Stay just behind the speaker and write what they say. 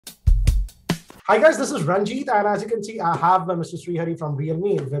Hi guys, this is Ranjit, and as you can see, I have Mr. Sreehari from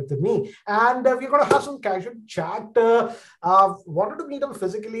Realme with me, and we're going to have some casual chat. Wanted to meet him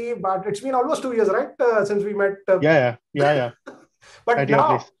physically, but it's been almost 2 years, right, since we met. Yeah. But At your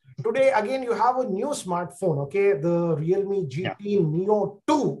now, place. today again, you have a new smartphone, okay? The Realme Yeah. GT Neo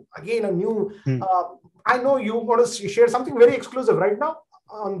 2. Again, a new. Hmm. I know you want to share something very exclusive right now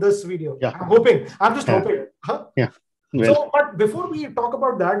on this video. Yeah. I'm hoping. I'm just Yeah. hoping. Huh? Yeah. Well, So, but before we talk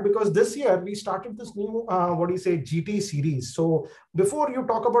about that, because this year we started this new, what do you say, GT series. So, before you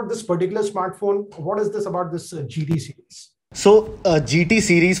talk about this particular smartphone, what is this about this GT series? so GT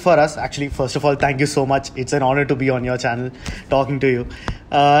series for us, actually, first of all, thank you so much. It's an honor to be on your channel talking to you.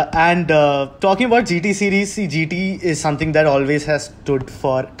 And talking about GT series, see, GT is something that always has stood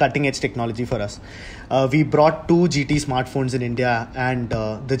for cutting edge technology for us. We brought two GT smartphones in India, and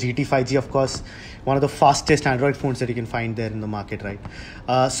the GT 5G, of course, one of the fastest Android phones that you can find there in the market, right?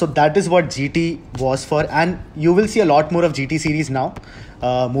 So that is what GT was for, and you will see a lot more of GT series now,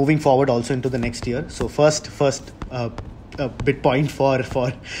 moving forward also into the next year. So first, a bit point for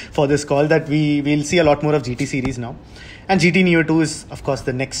this call that we will see a lot more of GT series now, and GT Neo 2 is of course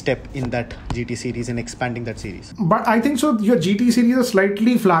the next step in that GT series and expanding that series. But I think so. Your GT series is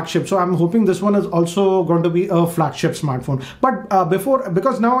slightly flagship, so I'm hoping this one is also going to be a flagship smartphone. But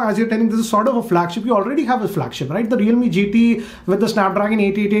because now, as you're telling, this is sort of a flagship. You already have a flagship, right? The Realme GT with the Snapdragon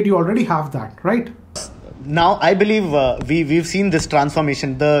 888, you already have that, right? Now I believe we've seen this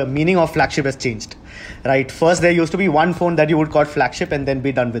transformation. The meaning of flagship has changed, right? First there used to be one phone that you would call flagship and then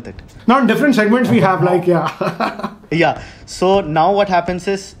be done with it. Now in different segments we have like, yeah. Yeah, so now what happens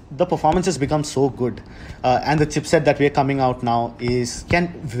is the performance has become so good, and the chipset that we are coming out now can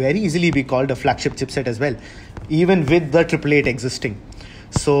very easily be called a flagship chipset as well, even with the 888 existing.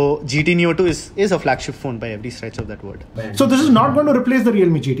 So GT Neo 2 is a flagship phone by every stretch of that word. So this is not going to replace the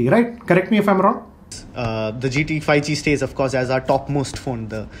Realme GT, right? Correct me if I'm wrong. The GT 5G stays, of course, as our topmost phone,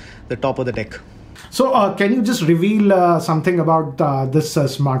 the top of the deck. So can you just reveal something about this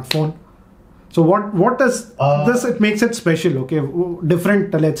smartphone? So what does this? It makes it special, okay?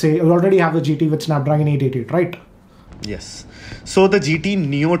 Different. Let's say you already have a GT with Snapdragon 888, right? Yes. So the GT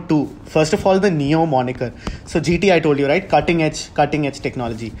Neo 2, first of all, the Neo moniker. So GT, I told you, right? Cutting edge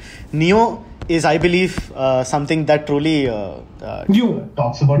technology. Neo is, I believe, something that truly New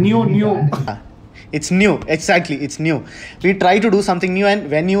talks about new. It's new. Exactly. It's new. We try to do something new,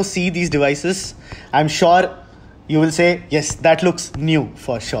 and when you see these devices, I'm sure you will say, yes, that looks new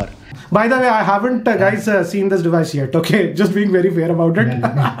for sure. By the way, I haven't guys seen this device yet. Okay, just being very fair about it.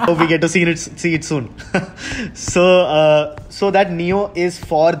 So we get to see it soon. So that Neo is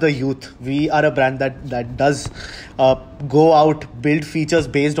for the youth. We are a brand that does go out, build features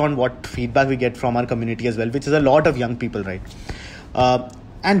based on what feedback we get from our community as well, which is a lot of young people, right?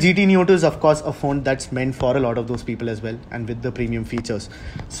 And GT Neo 2 is, of course, a phone that's meant for a lot of those people as well, and with the premium features.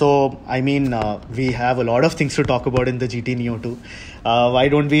 So, I mean, we have a lot of things to talk about in the GT Neo 2. Why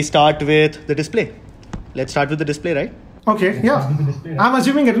don't we start with the display? Let's start with the display, right? Okay, yeah. I'm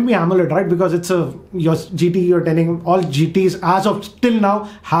assuming it will be AMOLED, right? Because it's your GT, you're telling all GTs as of till now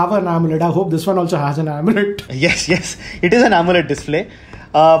have an AMOLED. I hope this one also has an AMOLED. Yes, it is an AMOLED display.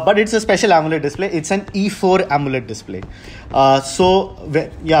 But it's a special AMOLED display. It's an E4 AMOLED display.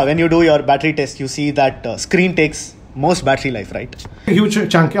 When you do your battery test, you see that screen takes most battery life, right?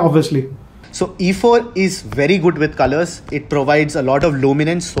 Huge chunk, obviously. So E4 is very good with colors. It provides a lot of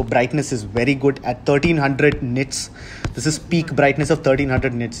luminance. So brightness is very good at 1300 nits. This is peak brightness of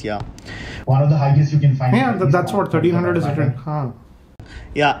 1300 nits. Yeah. One of the highest you can find. Yeah, that's what 1300 is written. Huh.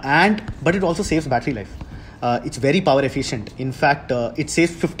 Yeah, but it also saves battery life. It's very power efficient. In fact, it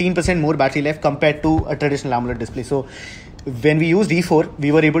saves 15% more battery life compared to a traditional AMOLED display. So when we used E4,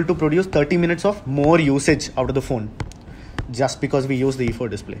 we were able to produce 30 minutes of more usage out of the phone just because we used the E4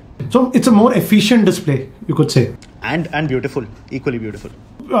 display. So it's a more efficient display, you could say. And beautiful, equally beautiful.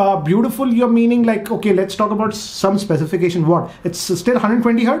 Beautiful, you're meaning like, okay, let's talk about some specification. What? It's still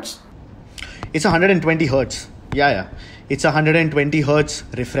 120 Hertz? It's 120 Hertz. Yeah. It's 120 Hertz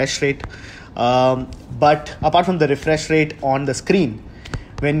refresh rate. But apart from the refresh rate on the screen,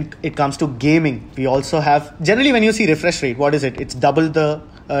 when it comes to gaming, we also have, generally when you see refresh rate, what is it? It's double the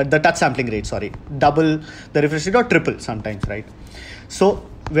touch sampling rate, double the refresh rate or triple sometimes, right? So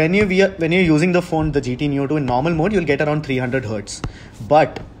when you're using the phone, the GT Neo 2 in normal mode, you'll get around 300 Hertz.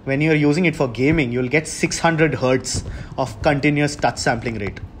 But when you're using it for gaming, you'll get 600 Hertz of continuous touch sampling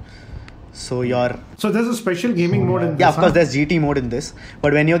rate. So there's a special gaming mode in this. Yeah, of course there's GT mode in this,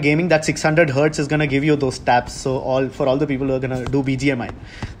 but when you're gaming, that 600 Hertz is gonna give you those taps. So for all the people who are gonna do BGMI,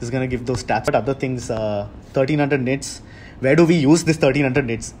 this is gonna give those taps. But other things, 1300 nits where do we use this 1300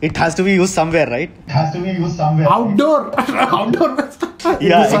 nits? It has to be used somewhere, right? It has to be used somewhere. Outdoor. Outdoor.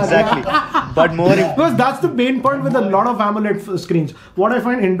 Yeah, exactly. But more because that's the main point with a lot of AMOLED screens. What I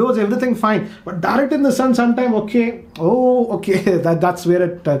find indoors, everything fine, but direct in the sun sometime, okay. Oh, okay. That's where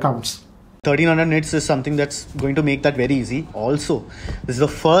it counts. 1300 nits is something that's going to make that very easy. Also, this is the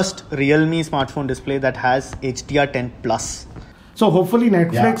first Realme smartphone display that has HDR10 plus. So hopefully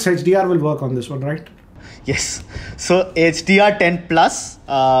Netflix HDR will work on this one, right? Yes. So HDR10 plus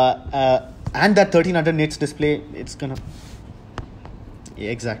and that 1300 nits display, it's gonna. Yeah,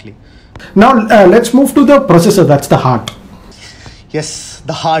 exactly. Now let's move to the processor. That's the heart. Yes,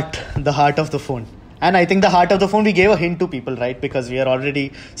 the heart of the phone. And I think the heart of the phone, we gave a hint to people, right? Because we are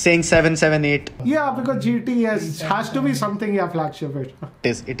already saying 778. Yeah, because GT has to be something, yeah, flagship.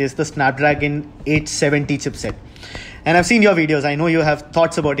 It is the Snapdragon 870 chipset. And I've seen your videos. I know you have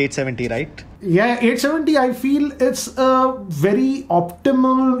thoughts about 870, right? Yeah, 870, I feel it's a very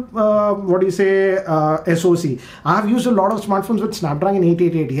optimal, SoC. I have used a lot of smartphones with Snapdragon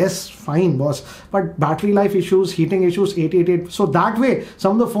 888. Yes, fine, boss. But battery life issues, heating issues, 888. So that way,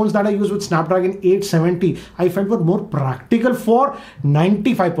 some of the phones that I use with Snapdragon 870, I felt were more practical for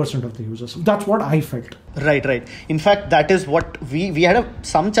 95% of the users. That's what I felt. Right. In fact, that is what we had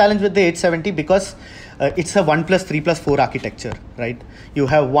some challenge with the 870 because it's a 1 plus 3 plus 4 architecture, right? You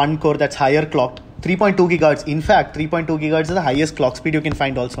have one core that's higher clocked, 3.2 gigahertz. In fact, 3.2 gigahertz is the highest clock speed you can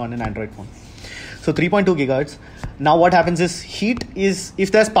find also on an Android phone. So 3.2 gigahertz. Now what happens is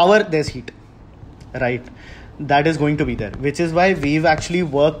if there's power, there's heat, right? That is going to be there, which is why we've actually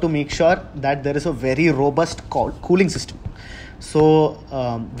worked to make sure that there is a very robust cooling system. So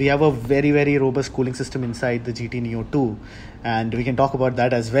we have a very, very robust cooling system inside the GT Neo 2, and we can talk about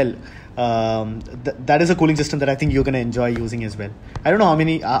that as well. That is a cooling system that I think you're going to enjoy using as well. I don't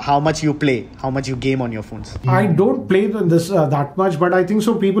know how much you play, how much you game on your phones. I don't play this that much, but I think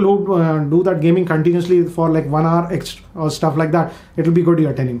so people who do that gaming continuously for like 1 hour extra or stuff like that, it'll be good you're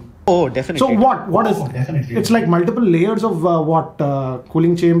attending. Oh, definitely. So what is definitely. It's like multiple layers of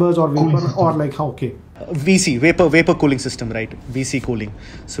cooling chambers or vapor or like how? Okay. VC, vapor cooling system, right? VC cooling.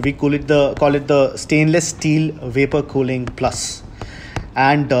 So we call it the stainless steel vapor cooling plus.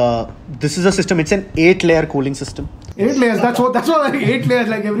 And this is a system. It's an 8-layer cooling system. 8 layers. That's what. Like 8 layers.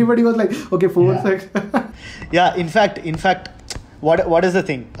 Like everybody was like, okay, 4, 6. Yeah. In fact, what is the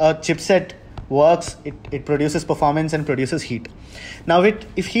thing? A chipset works. It produces performance and produces heat. Now,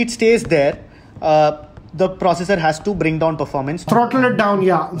 if heat stays there, the processor has to bring down performance. Throttle it down,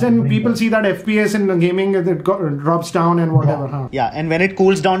 yeah. Then people see that FPS in gaming, it drops down and whatever. Huh? Yeah, and when it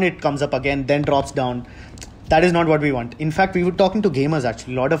cools down, it comes up again, then drops down. That is not what we want. In fact, we were talking to gamers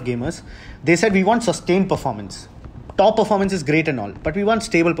actually, a lot of gamers. They said we want sustained performance. Top performance is great and all, but we want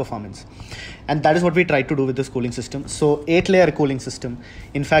stable performance. And that is what we tried to do with this cooling system. So 8-layer cooling system.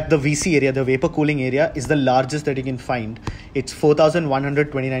 In fact, the VC area, the vapor cooling area, is the largest that you can find. It's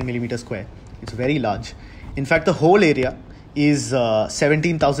 4,129 millimeters square. It's very large. In fact, the whole area is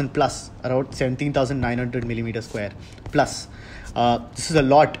 17,000 plus, around 17,900 millimeters square plus. This is a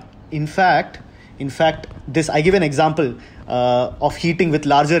lot. In fact, this, I give an example of heating with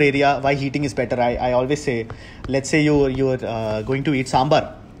larger area. Why heating is better? I always say, let's say you're going to eat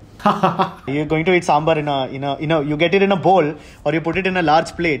sambar. You're going to eat sambar in a you get it in a bowl or you put it in a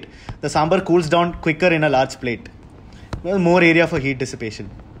large plate. The sambar cools down quicker in a large plate. Well, more area for heat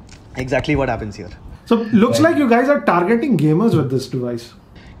dissipation. Exactly what happens here. So looks like you guys are targeting gamers with this device.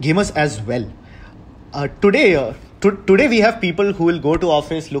 Gamers as well. Today we have people who will go to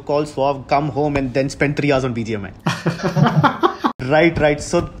office, look all suave, come home and then spend 3 hours on BGMI. Right.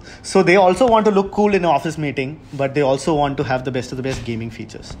 So they also want to look cool in an office meeting, but they also want to have the best of the best gaming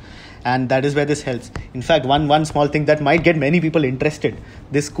features. And that is where this helps. In fact, one small thing that might get many people interested,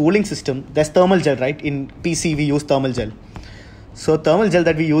 this cooling system, there's thermal gel, right? In PC, we use thermal gel. So thermal gel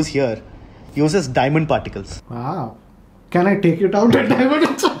that we use here uses diamond particles. Wow. Can I take it out at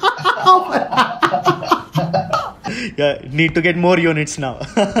diamond? Yeah, need to get more units now.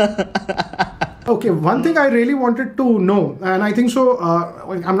 Okay, one thing I really wanted to know, and I think so,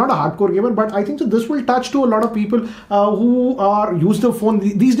 I'm not a hardcore gamer, but I think so this will touch to a lot of people who use the phone.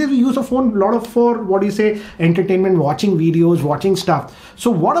 These days we use the phone a lot of for, entertainment, watching videos, watching stuff. So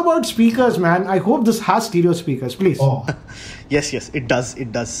what about speakers, man? I hope this has stereo speakers, please. Oh. Yes, it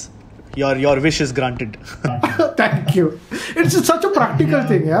does. Your wish is granted. Thank you. It's such a practical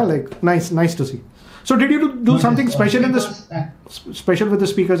thing, yeah, like nice to see. So did you do something special in this, special with the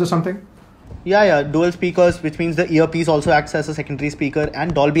speakers or something? Yeah, dual speakers, which means the earpiece also acts as a secondary speaker,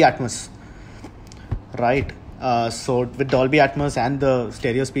 and Dolby Atmos. Right. So with Dolby Atmos and the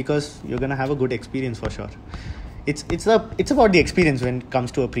stereo speakers, you're gonna have a good experience for sure. it's about the experience when it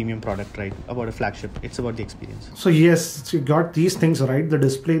comes to a premium product, right? About a flagship, it's about the experience. So yes, you got these things right: the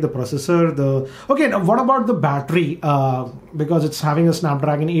display, the processor, the okay. Now what about the battery? Because it's having a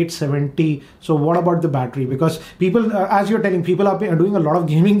Snapdragon 870. So what about the battery? Because people, as you're telling, people are doing a lot of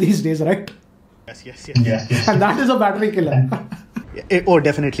gaming these days, right? Yes. And that is a battery killer.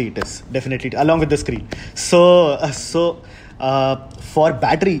 Definitely it is. Definitely, along with the screen. So for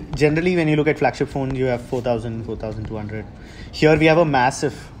battery, generally when you look at flagship phones, you have 4,000, 4,200. Here we have a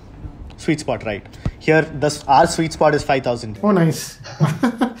massive sweet spot, right? Here, our sweet spot is 5,000. Oh, nice.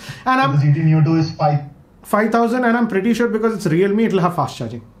 And The GT Neo 2 is 5,000, and I'm pretty sure because it's Realme, it'll have fast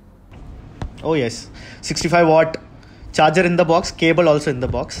charging. Oh yes, 65 watt charger in the box, cable also in the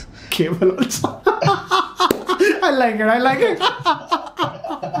box. Cable also. I like it.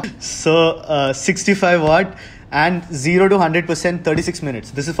 So 65 watt and 0 to 100% 36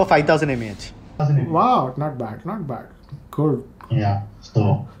 minutes. This is for 5,000 mAh. Wow, not bad. Good. Yeah.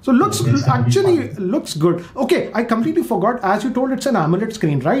 So looks it's gonna be actually fun. looks good. Okay, I completely forgot. As you told, it's an AMOLED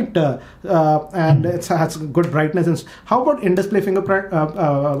screen, right? And it has good brightness. And how about in-display fingerprint?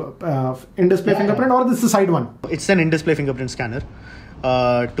 Fingerprint, or this is the side one? It's an in-display fingerprint scanner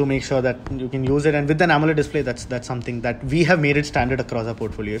to make sure that you can use it. And with an AMOLED display, that's something that we have made it standard across our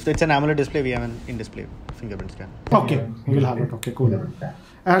portfolio. If it's an AMOLED display, we have an in-display fingerprint scanner. Okay, we'll have it. Okay, cool.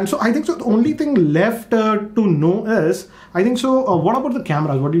 And so I think so. The only thing left to know is, I think so. What about the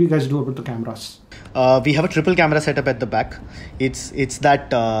cameras? What did you guys do about the cameras? We have a triple camera setup at the back. It's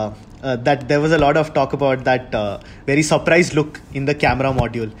that that there was a lot of talk about that very surprised look in the camera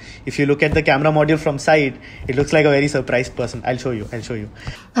module. If you look at the camera module from side, it looks like a very surprised person. I'll show you.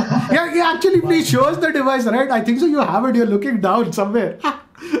 Yeah, actually, please show us the device, right? I think so. You have it. You're looking down somewhere.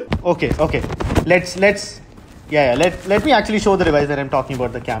 Okay. Let me actually show the device that I'm talking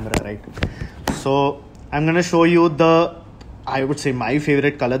about, the camera, right? So I'm gonna show you I would say my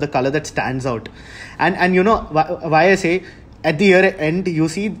favorite color, the color that stands out. And you know why I say at the year end you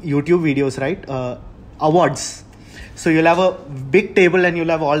see YouTube videos, right? Awards. So you'll have a big table and you'll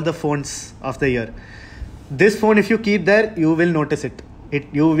have all the phones of the year. This phone, if you keep there, you will notice it.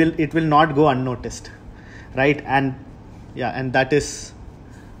 It will not go unnoticed, right? And that is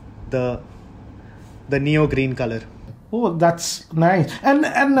the Neo green color. Oh, that's nice.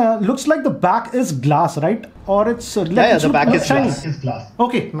 And looks like the back is glass, right? Or it's the back is shiny. glass. It's glass.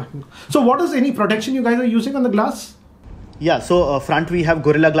 Okay. So what is any protection you guys are using on the glass? Yeah, so front we have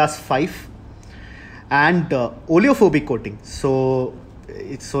Gorilla Glass 5 and oleophobic coating. So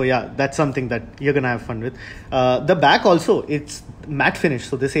that's something that you're gonna have fun with. The back also, it's matte finish.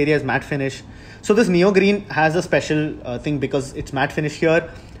 So this area is matte finish. So this Neo green has a special thing because it's matte finish here,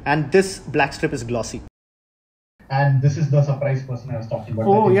 and this black strip is glossy. And this is the surprise person I was talking about.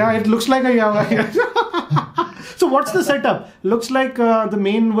 Oh yeah, it looks like a So what's the setup? Looks like the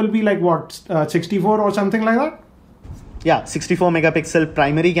main will be like what, 64 or something like that? Yeah, 64 megapixel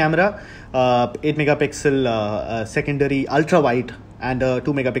primary camera, 8 megapixel secondary ultra wide, and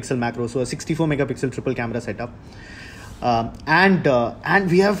 2 megapixel macro. So a 64 megapixel triple camera setup.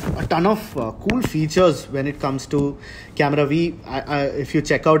 And we have a ton of cool features when it comes to camera. If you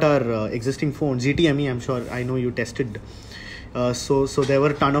check out our existing phone GT, I know you tested. So there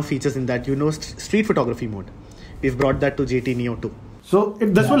were a ton of features in that. Street photography mode. We've brought that to GT Neo 2. So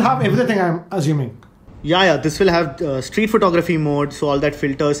this will have everything, I'm assuming. Yeah, this will have street photography mode. So all that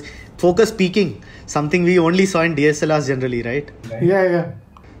filters, focus peaking, something we only saw in DSLRs generally, right? Yeah.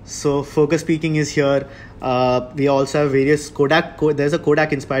 So focus peaking is here. We also have various Kodak. There's a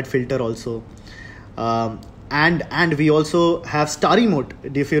Kodak inspired filter also, and we also have starry mode.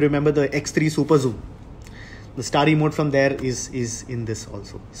 If you remember the X3 Super Zoom, the starry mode from there is in this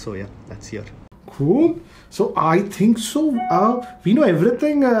also. So yeah, that's here. Cool. So I think so. We know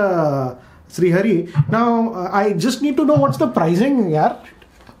everything, Sreehari. Now I just need to know what's the pricing, yeah.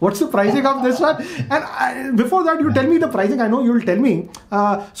 What's the pricing of this one? And before that, you tell me the pricing. I know you'll tell me.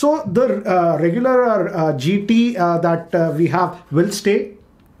 So the regular GT that we have will stay,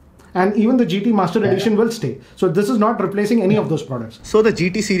 and even the GT Master Edition will stay. So this is not replacing any of those products. So the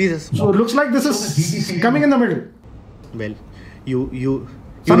GT series is. So it looks like this is coming in the middle. Well, you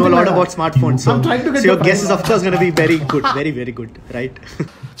know a lot about smartphones. So, I'm trying to get your the guess is price. of course going to be very good, very good, right?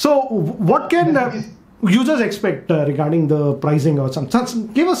 So what can users expect regarding the pricing or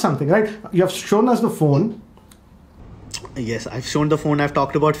something? Give us something, right? You have shown us the phone. Yes, I've shown the phone. I've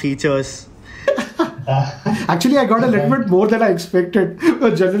talked about features. Actually, I got a little bit more than I expected.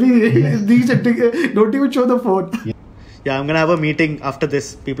 Generally, these don't even show the phone. Yeah, I'm gonna have a meeting after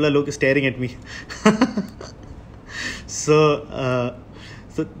this. People are staring at me.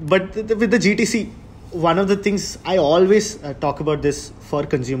 But with the GTC, one of the things I always talk about this for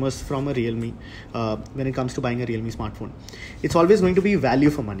consumers from a Realme when it comes to buying a Realme smartphone. It's always going to be value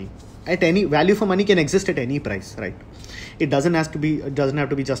for money. Value for money can exist at any price, right? It doesn't have to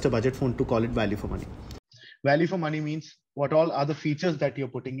be just a budget phone to call it value for money. Value for money means what all are the features that you're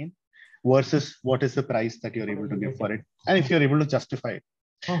putting in versus what is the price that you're able to give for it. And if you're able to justify it,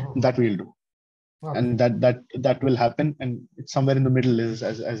 that we'll do. Okay. And that will happen, and it's somewhere in the middle is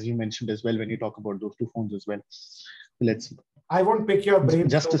as you mentioned as well when you talk about those two phones as well. Let's see. I won't pick your brain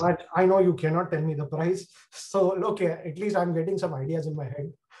so much. I know you cannot tell me the price, so okay, at least I'm getting some ideas in my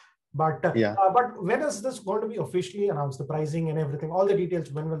head. But but when is this going to be officially announced? The pricing and everything, all the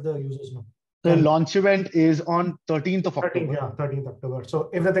details. When will the users know? The launch event is on 13th of October. 13th October. So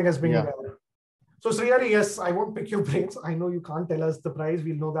everything has been. So Sreehari, yes, I won't pick your brains. I know you can't tell us the price.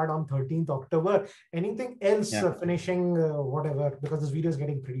 We'll know that on 13th October. Anything else finishing whatever, because this video is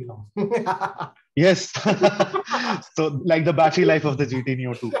getting pretty long. Yes. So like the battery life of the GT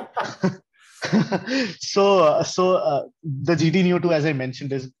Neo 2. So the GT Neo 2, as I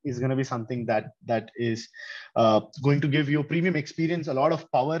mentioned, is going to be something that is going to give you a premium experience, a lot of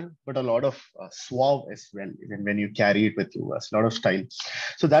power, but a lot of suave as well, even when you carry it with you, a lot of style.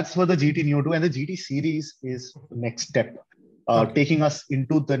 So that's for the GT Neo 2, and the GT series is the next step. Taking us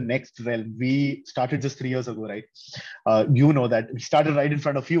into the next realm. We started just 3 years ago, right? You know that we started right in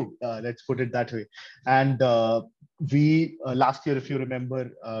front of you. Let's put it that way. And we last year, if you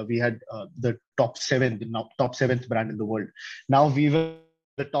remember, we had the top seventh brand in the world. Now we were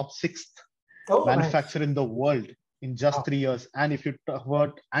the top 6th manufacturer in the world in just 3 years. And if you talk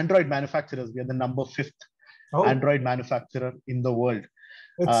about Android manufacturers, we are the number 5th Android manufacturer in the world.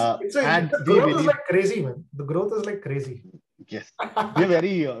 The growth is like crazy, man. The growth is like crazy. Yes,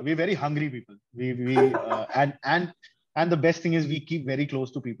 we're very hungry people. And the best thing is we keep very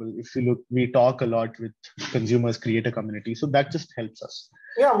close to people. If you look, we talk a lot with consumers, creator community. So that just helps us.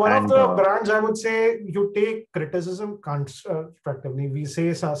 Yeah, one of the brands I would say you take criticism constructively. We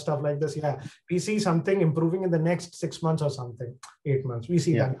say stuff like this. Yeah, we see something improving in the next 6 months or something, 8 months. We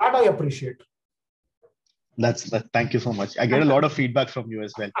see that. That I appreciate. Thank you so much. I get a lot of feedback from you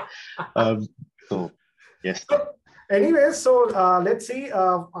as well. So yes. Anyways, so let's see.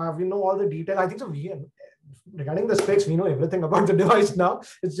 We know all the detail. I think so. Regarding the specs, we know everything about the device now.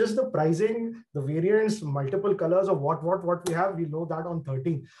 It's just the pricing, the variants, multiple colors of what we have. We know that on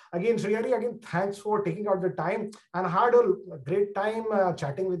 13th. Again, Sreehari, again, thanks for taking out the time, and I had a great time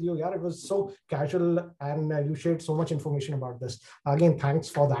chatting with you. Yeah, it was so casual, and you shared so much information about this. Again, thanks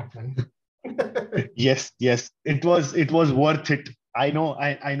for that, man. Yes, it was worth it. I know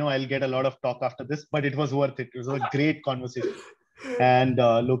I'll get a lot of talk after this, but it was worth it. It was a great conversation. And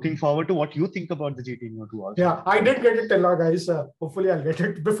looking forward to what you think about the GT Neo 2 also. Yeah, I did get it till now, guys. Hopefully I'll get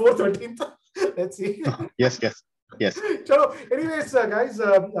it before 13th. Let's see. Yes. So anyways, guys,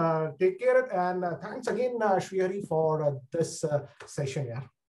 take care, and thanks again, Sreehari, for this session. Yeah,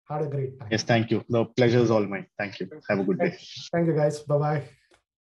 had a great time. Yes, thank you. The pleasure is all mine. Thank you. Have a good day. Thank you, guys. Bye-bye.